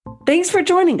Thanks for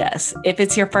joining us. If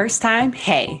it's your first time,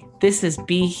 hey, this is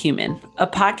Be Human, a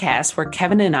podcast where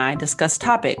Kevin and I discuss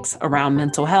topics around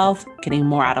mental health, getting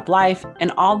more out of life,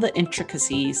 and all the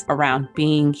intricacies around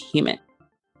being human.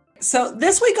 So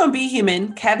this week on Be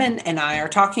Human, Kevin and I are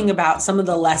talking about some of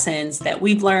the lessons that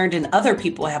we've learned and other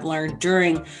people have learned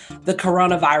during the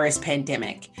coronavirus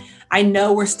pandemic. I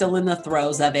know we're still in the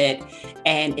throes of it,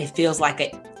 and it feels like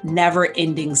a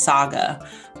never-ending saga,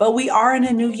 but we are in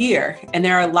a new year, and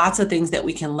there are lots of things that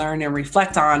we can learn and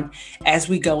reflect on as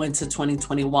we go into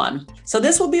 2021. So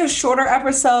this will be a shorter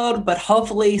episode, but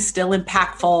hopefully still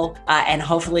impactful, and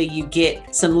hopefully you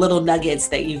get some little nuggets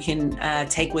that you can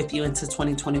take with you into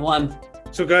 2021.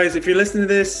 So guys, if you're listening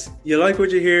to this, you like what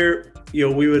you hear,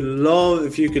 we would love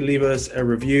if you could leave us a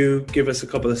review, give us a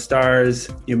couple of stars,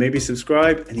 maybe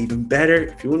subscribe, and even better,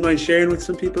 if you wouldn't mind sharing with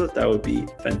some people, that would be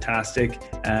fantastic.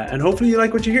 And hopefully you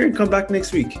like what you hear and come back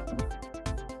next week.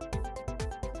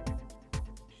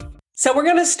 So we're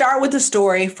going to start with a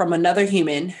story from another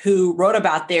human who wrote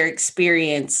about their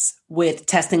experience with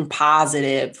testing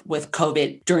positive with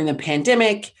COVID during the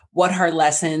pandemic, what her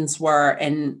lessons were,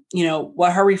 and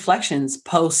what her reflections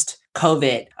post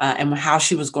COVID and how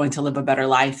she was going to live a better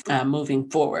life moving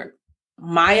forward.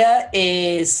 Maya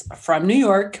is from New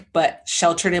York, but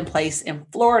sheltered in place in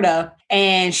Florida.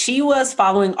 And she was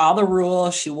following all the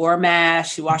rules. She wore a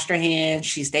mask, she washed her hands,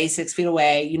 she stayed 6 feet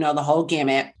away, the whole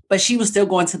gamut. But she was still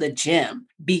going to the gym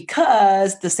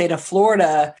because the state of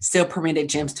Florida still permitted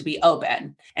gyms to be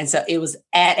open. And so it was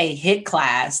at a HIIT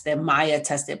class that Maya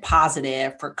tested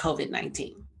positive for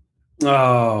COVID-19.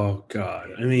 Oh,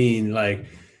 God. I mean,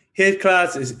 HIIT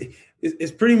class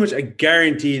is pretty much a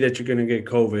guarantee that you're going to get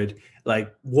COVID.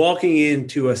 Like walking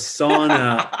into a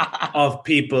sauna of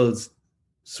people's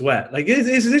sweat.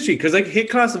 It's literally because HIIT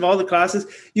class of all the classes,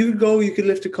 you could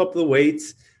lift a couple of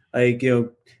weights,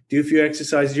 do a few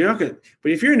exercises. You're not going to,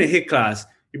 but if you're in a HIIT class,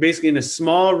 you're basically in a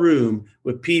small room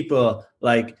with people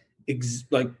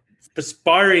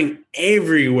perspiring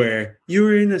everywhere. You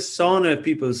were in a sauna of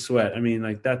people's sweat. I mean,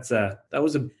 that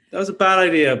was a bad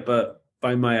idea,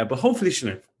 by Maya, but hopefully she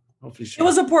learned. It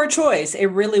was a poor choice. It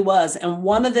really was. And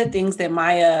one of the things that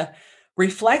Maya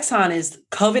reflects on is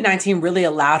COVID-19 really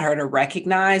allowed her to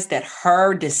recognize that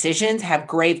her decisions have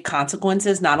grave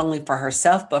consequences, not only for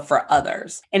herself, but for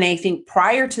others. And I think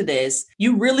prior to this,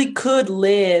 you really could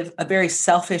live a very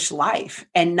selfish life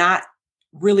and not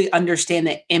really understand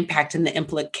the impact and the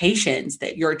implications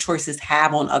that your choices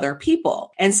have on other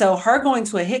people. And so her going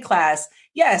to a HIIT class,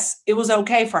 yes, it was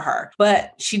okay for her,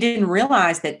 but she didn't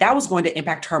realize that that was going to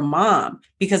impact her mom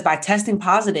because by testing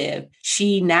positive,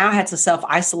 she now had to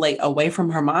self-isolate away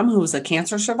from her mom, who was a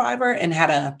cancer survivor and had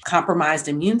a compromised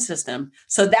immune system.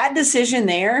 So that decision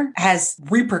there has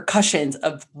repercussions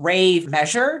of grave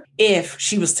measure if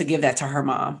she was to give that to her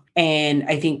mom. And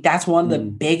I think that's one of the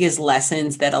biggest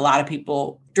lessons that a lot of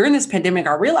people during this pandemic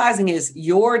are realizing is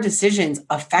your decisions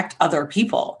affect other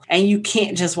people and you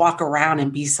can't just walk around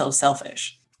and be so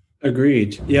selfish.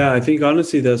 Agreed. Yeah, I think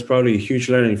honestly, that's probably a huge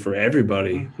learning for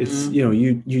everybody. It's,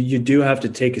 you do have to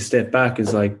take a step back.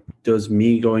 It's like, does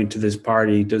me going to this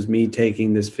party, does me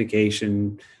taking this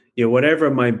vacation, whatever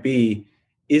it might be,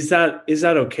 is that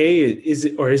okay? Is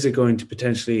it going to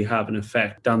potentially have an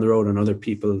effect down the road on other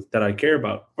people that I care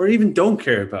about or even don't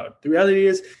care about? The reality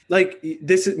is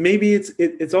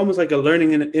it's almost like a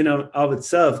learning in of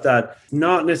itself that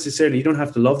not necessarily you don't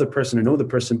have to love the person or know the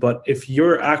person, but if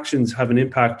your actions have an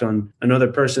impact on another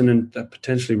person and that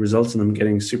potentially results in them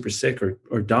getting super sick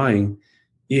or dying,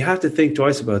 you have to think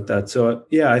twice about that. So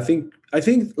yeah, I think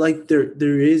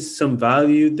there is some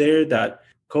value there that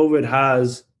COVID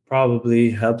has probably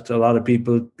helped a lot of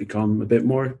people become a bit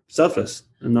more selfless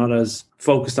and not as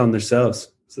focused on themselves.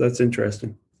 So that's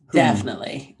interesting.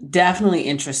 Definitely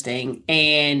interesting.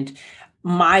 And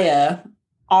Maya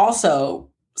also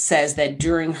says that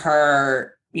during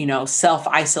her,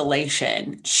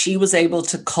 self-isolation, she was able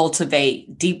to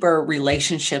cultivate deeper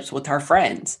relationships with her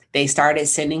friends. They started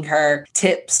sending her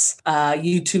tips,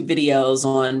 YouTube videos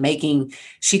on making,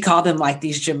 she called them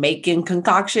these Jamaican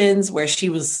concoctions where she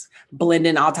was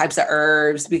blending all types of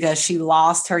herbs because she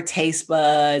lost her taste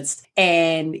buds.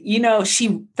 And,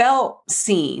 she felt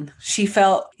seen. She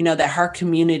felt, that her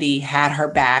community had her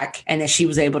back and that she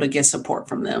was able to get support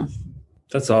from them.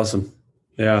 That's awesome.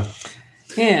 Yeah.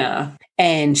 Yeah.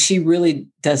 And she really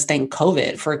does thank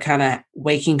COVID for kind of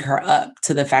waking her up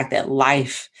to the fact that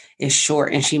life is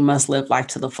short and she must live life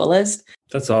to the fullest.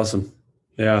 That's awesome.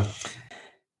 Yeah.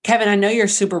 Kevin, I know you're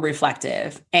super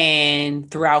reflective,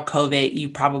 and throughout COVID, you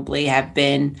probably have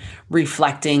been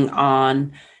reflecting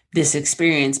on this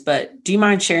experience, but do you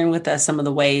mind sharing with us some of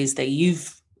the ways that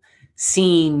you've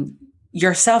seen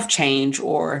yourself change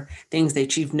or things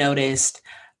that you've noticed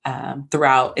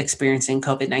throughout experiencing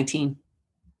COVID-19?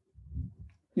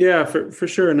 Yeah, for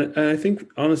sure. And I think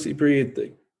honestly,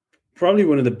 Brie, probably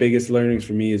one of the biggest learnings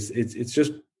for me is it's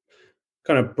just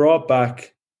kind of brought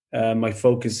back my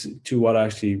focus to what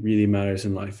actually really matters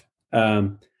in life.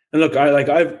 And look,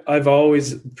 I've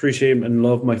always appreciated and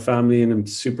loved my family, and I'm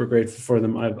super grateful for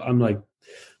them. I'm like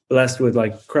blessed with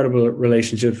like incredible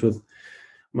relationships with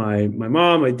my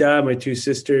mom, my dad, my two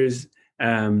sisters.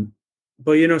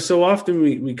 But so often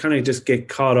we kind of just get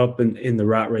caught up in the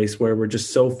rat race where we're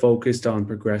just so focused on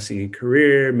progressing in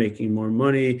career, making more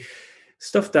money,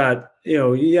 stuff that,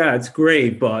 yeah, it's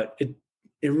great, but it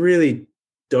really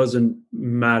doesn't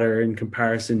matter in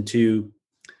comparison to,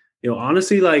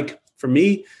 honestly, like for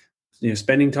me,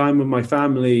 spending time with my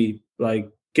family, like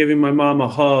giving my mom a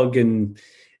hug and,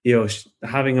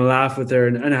 having a laugh with her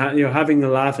and having a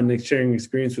laugh and sharing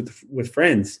experience with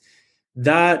friends.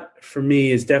 That for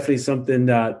me is definitely something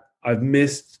that I've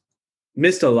missed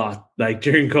a lot, like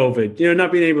during COVID,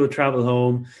 not being able to travel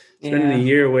home, spending a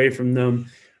year away from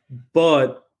them.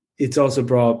 But it's also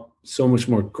brought so much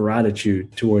more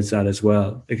gratitude towards that as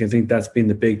well. Like, I think that's been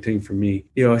the big thing for me.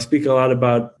 I speak a lot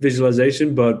about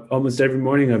visualization, but almost every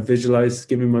morning I visualize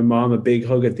giving my mom a big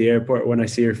hug at the airport when I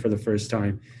see her for the first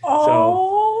time. Oh.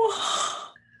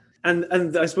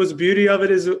 And I suppose the beauty of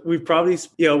it is we probably,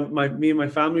 me and my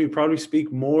family, we probably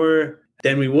speak more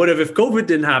than we would have if COVID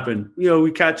didn't happen.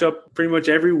 We catch up pretty much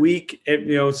every week,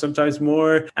 sometimes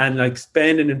more, and like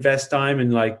spend and invest time in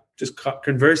like just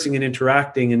conversing and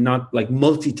interacting and not like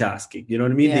multitasking. You know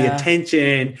what I mean? Yeah. The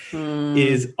attention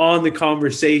is on the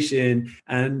conversation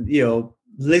and,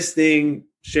 listening,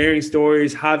 sharing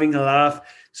stories, having a laugh.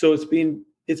 So it's been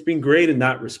great in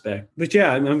that respect. But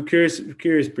yeah, I'm curious,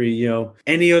 Brie,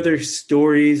 any other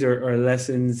stories or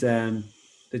lessons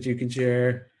that you can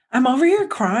share? I'm over here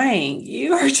crying.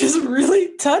 You are just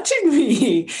really touching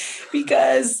me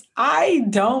because I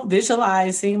don't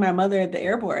visualize seeing my mother at the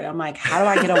airport. I'm like, how do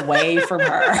I get away from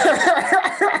her?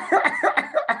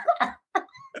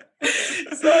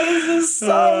 So this is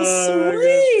so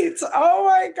sweet. Oh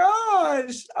my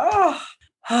gosh. Oh,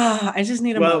 I just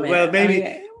need a moment. Well,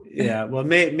 maybe. Yeah, well,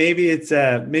 maybe it's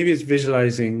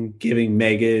visualizing giving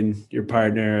Megan, your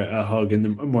partner, a hug in the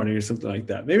morning or something like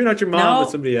that. Maybe not your mom,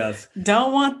 but somebody else.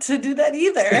 Don't want to do that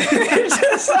either.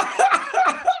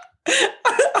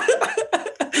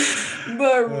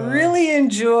 But really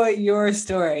enjoy your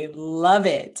story. Love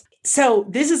it. So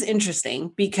this is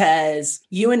interesting because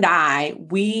you and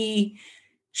we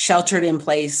sheltered in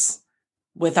place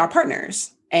with our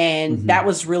partners, and that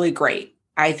was really great.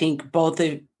 I think both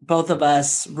of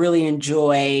us really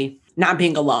enjoy not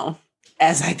being alone,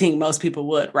 as I think most people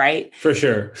would, right? For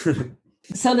sure.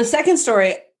 So the second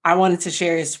story I wanted to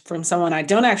share is from someone I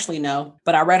don't actually know,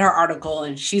 but I read her article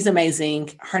and she's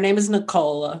amazing. Her name is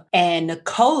Nicola. And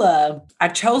Nicola, I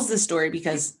chose this story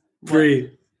because...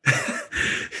 Brie.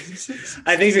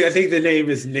 I think the name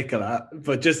is Nicola,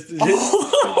 but just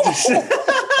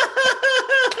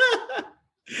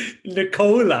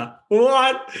Nicola.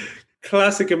 What?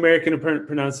 Classic American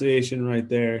pronunciation right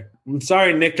there. I'm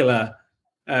sorry, Nicola,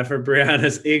 for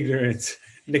Brianna's ignorance.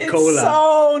 Nicola. It's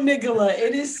so Nicola.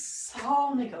 It is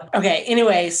so Nicola. Okay,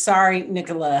 anyway, sorry,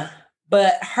 Nicola.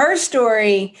 But her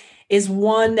story is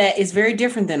one that is very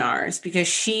different than ours because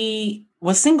she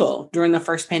was single during the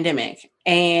first pandemic.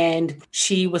 And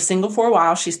she was single for a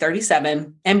while. She's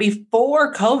 37. And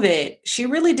before COVID, she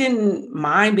really didn't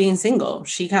mind being single.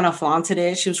 She kind of flaunted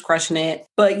it. She was crushing it.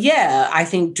 But yeah, I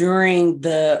think during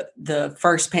the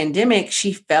first pandemic,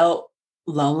 she felt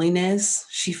loneliness.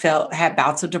 She had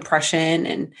bouts of depression.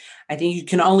 And I think you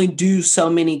can only do so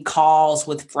many calls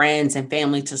with friends and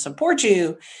family to support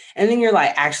you. And then you're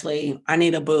like, actually, I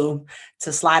need a boo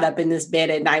to slide up in this bed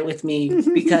at night with me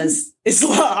because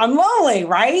I'm lonely,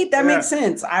 right? That makes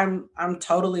sense. I'm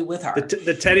totally with her.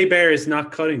 The teddy bear is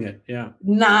not cutting it. Yeah.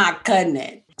 Not cutting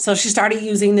it. So she started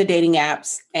using the dating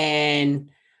apps and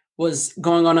was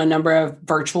going on a number of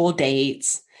virtual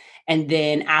dates. And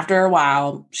then after a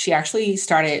while, she actually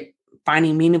started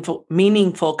finding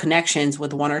meaningful connections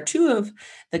with one or two of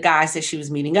the guys that she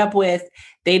was meeting up with.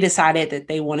 They decided that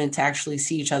they wanted to actually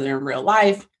see each other in real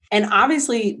life. And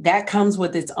obviously that comes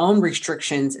with its own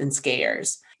restrictions and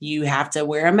scares. You have to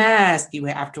wear a mask. You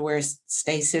have to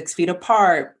stay 6 feet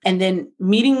apart. And then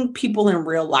meeting people in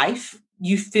real life,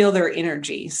 you feel their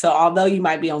energy. So although you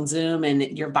might be on Zoom and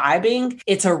you're vibing,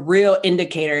 it's a real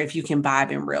indicator if you can vibe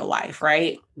in real life,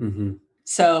 right? Mm-hmm.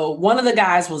 So one of the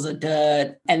guys was a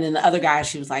dud. And then the other guy,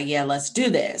 she was like, yeah, let's do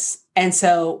this. And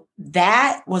so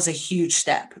that was a huge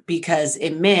step because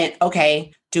it meant,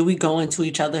 okay, do we go into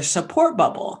each other's support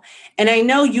bubble? And I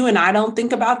know you and I don't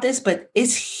think about this, but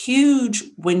it's huge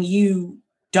when you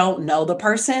don't know the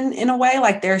person in a way,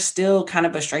 like they're still kind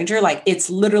of a stranger. Like it's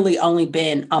literally only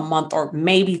been a month or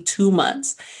maybe 2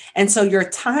 months. And so your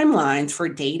timelines for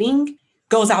dating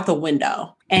goes out the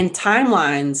window. And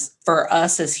timelines for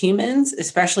us as humans,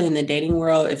 especially in the dating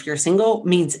world, if you're single,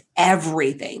 means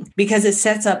everything because it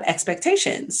sets up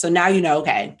expectations. So now you know,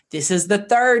 okay, this is the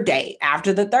third date.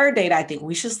 After the third date, I think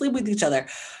we should sleep with each other.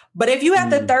 But if you have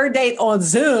the third date on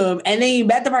Zoom and then you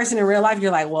met the person in real life,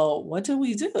 you're like, well, what do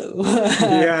we do?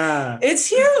 Yeah. It's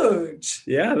huge.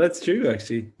 Yeah, that's true,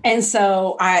 actually. And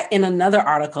so in another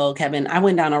article, Kevin, I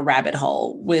went down a rabbit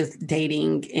hole with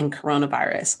dating in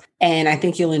coronavirus. And I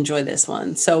think you'll enjoy this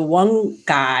one. So one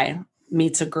guy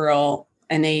meets a girl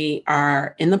and they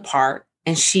are in the park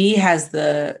and she has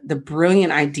the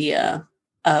brilliant idea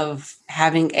of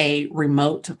having a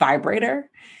remote vibrator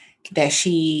that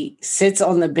she sits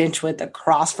on the bench with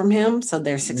across from him. So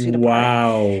they're 6 feet apart.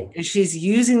 Wow. And she's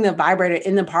using the vibrator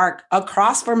in the park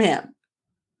across from him.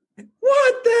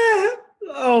 What the?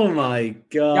 Oh my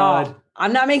God. Y'all,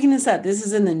 I'm not making this up. This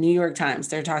is in the New York Times.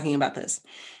 They're talking about this.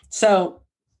 So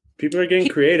people are getting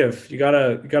creative. You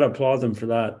gotta applaud them for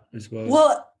that as well.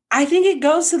 Well, I think it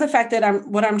goes to the fact that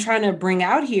what I'm trying to bring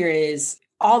out here is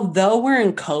although we're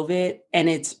in COVID and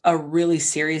it's a really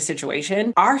serious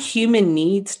situation, our human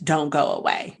needs don't go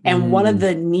away. And one of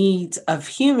the needs of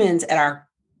humans at our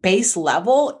base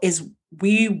level is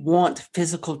we want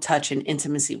physical touch and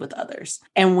intimacy with others.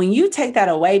 And when you take that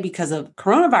away because of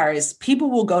coronavirus, people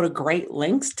will go to great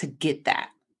lengths to get that.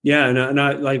 Yeah, and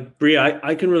I like Brie,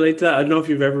 I can relate to that. I don't know if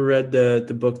you've ever read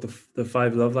the book, the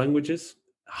 5 Love Languages.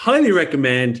 Highly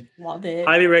recommend. Love it.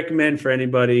 Highly recommend for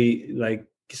anybody. Like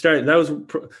that was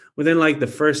within like the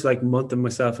first like month of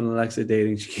myself and Alexa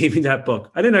dating. She gave me that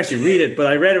book. I didn't actually read it, but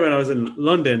I read it when I was in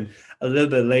London a little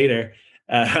bit later.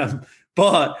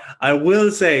 But I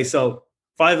will say, so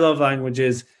 5 Love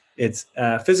Languages, it's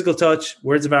physical touch,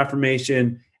 words of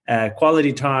affirmation,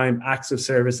 quality time, acts of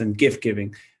service, and gift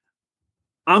giving.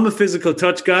 I'm a physical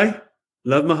touch guy.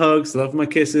 Love my hugs, love my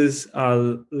kisses.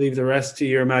 I'll leave the rest to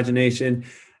your imagination.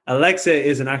 Alexa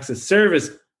is an acts of service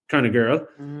kind of girl.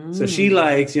 So she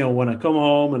likes, when I come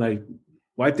home and I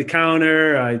wipe the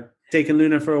counter, I taken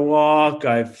Luna for a walk,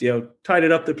 I've,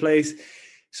 tidied up the place.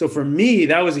 So for me,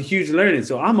 that was a huge learning.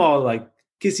 So I'm all like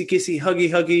kissy, kissy, huggy,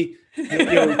 huggy,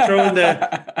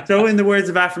 throw in the words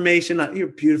of affirmation. Like, you're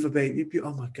beautiful, babe.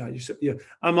 Oh my God, you're so,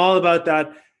 I'm all about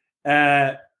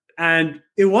that. And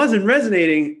it wasn't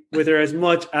resonating with her as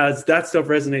much as that stuff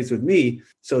resonates with me.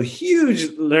 So huge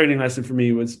learning lesson for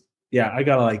me was, I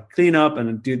got to like clean up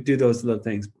and do those little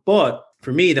things. But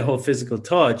for me, the whole physical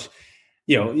touch,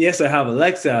 yes, I have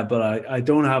Alexa, but I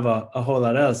don't have a whole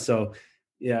lot else. So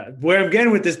where I'm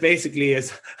getting with this basically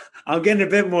is I'm getting a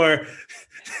bit more,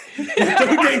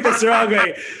 don't take this the wrong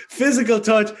way, physical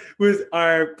touch with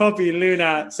our puppy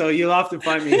Luna. So you'll often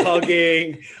find me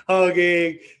hugging,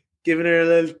 giving her a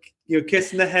little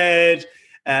kiss in the head.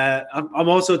 I'm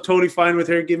also totally fine with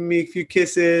her giving me a few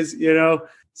kisses,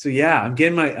 So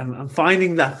I'm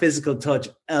finding that physical touch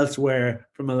elsewhere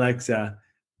from Alexa.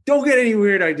 Don't get any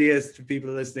weird ideas to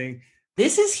people listening.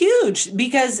 This is huge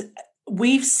because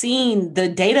we've seen the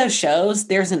data shows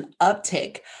there's an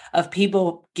uptick of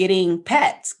people getting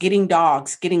pets, getting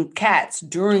dogs, getting cats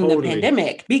during the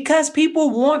pandemic because people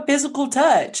want physical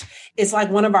touch. It's like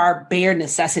one of our bare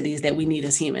necessities that we need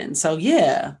as humans. So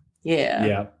yeah.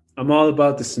 I'm all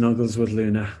about the snuggles with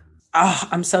Luna. Oh,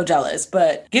 I'm so jealous.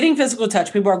 But getting physical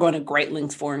touch, people are going to great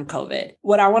lengths for in COVID.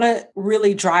 What I want to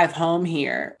really drive home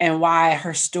here and why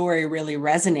her story really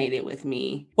resonated with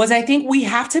me was I think we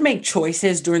have to make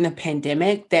choices during the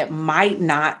pandemic that might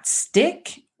not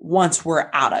stick once we're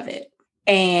out of it.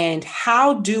 And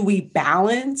how do we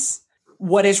balance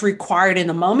what is required in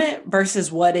the moment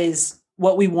versus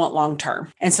what we want long-term?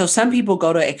 And so some people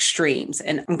go to extremes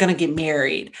and I'm going to get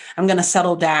married. I'm going to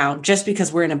settle down just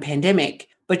because we're in a pandemic.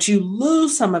 But you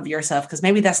lose some of yourself because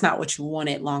maybe that's not what you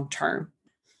wanted long term.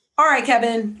 All right,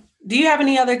 Kevin, do you have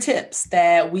any other tips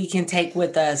that we can take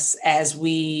with us as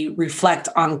we reflect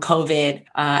on COVID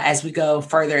as we go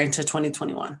further into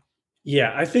 2021?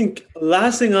 Yeah, I think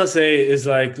last thing I'll say is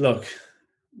like, look,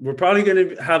 we're probably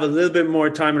going to have a little bit more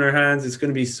time in our hands. It's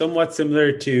going to be somewhat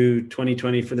similar to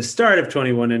 2020 for the start of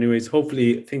 21 anyways.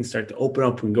 Hopefully things start to open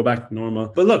up and go back to normal.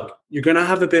 But look, you're going to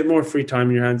have a bit more free time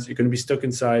in your hands. You're going to be stuck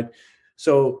inside.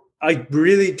 So I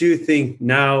really do think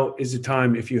now is the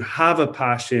time, if you have a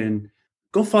passion,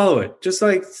 go follow it. Just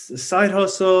like a side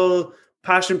hustle,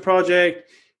 passion project,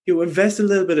 invest a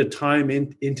little bit of time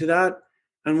into that.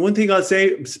 And one thing I'll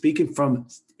say, speaking from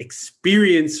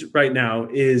experience right now,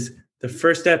 is the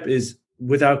first step is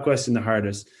without question the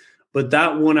hardest. But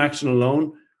that one action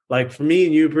alone, like for me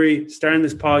and you, Brie, starting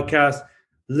this podcast,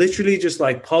 literally just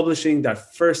like publishing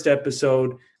that first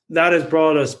episode, that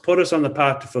has put us on the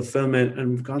path to fulfillment, and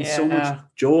we've gotten so much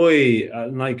joy.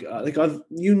 And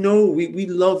we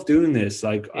love doing this.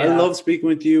 Like I love speaking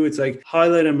with you. It's like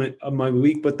highlight of my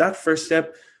week. But that first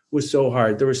step was so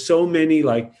hard. There were so many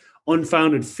like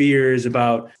unfounded fears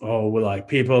about, like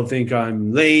people think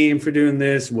I'm lame for doing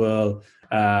this. Well,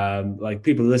 like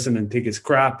people listen and think it's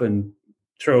crap and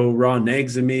throw raw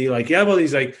eggs at me. Like you have all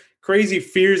these like crazy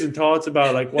fears and thoughts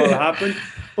about like what'll happen,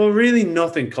 but really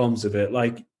nothing comes of it.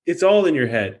 Like it's all in your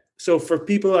head. So for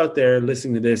people out there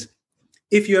listening to this,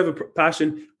 if you have a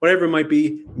passion, whatever it might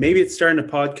be, maybe it's starting a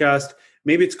podcast,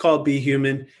 maybe it's called Be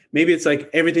Human, maybe it's like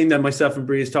everything that myself and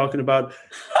Brie is talking about.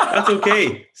 That's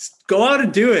okay. Go out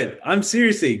and do it. I'm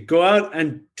seriously, go out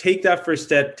and take that first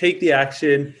step, take the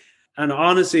action. And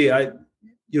honestly,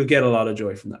 you'll get a lot of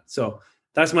joy from that. So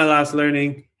that's my last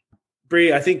learning.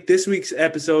 Brie, I think this week's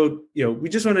episode, we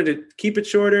just wanted to keep it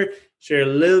shorter, share a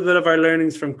little bit of our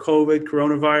learnings from COVID,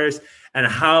 coronavirus, and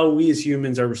how we as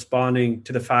humans are responding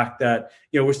to the fact that,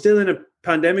 we're still in a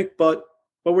pandemic, but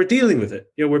we're dealing with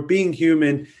it. We're being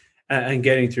human and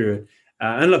getting through it.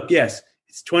 And look, yes,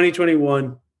 it's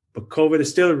 2021, but COVID is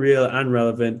still real and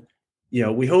relevant.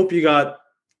 We hope you got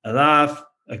a laugh,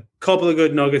 a couple of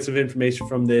good nuggets of information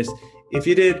from this. If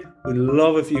you did, we'd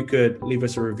love if you could leave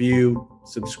us a review,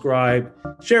 subscribe,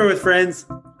 share with friends,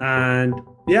 and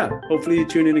hopefully you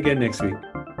tune in again next week.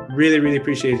 Really, really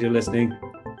appreciate you listening.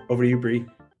 Over to you, Brie.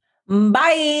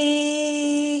 Bye.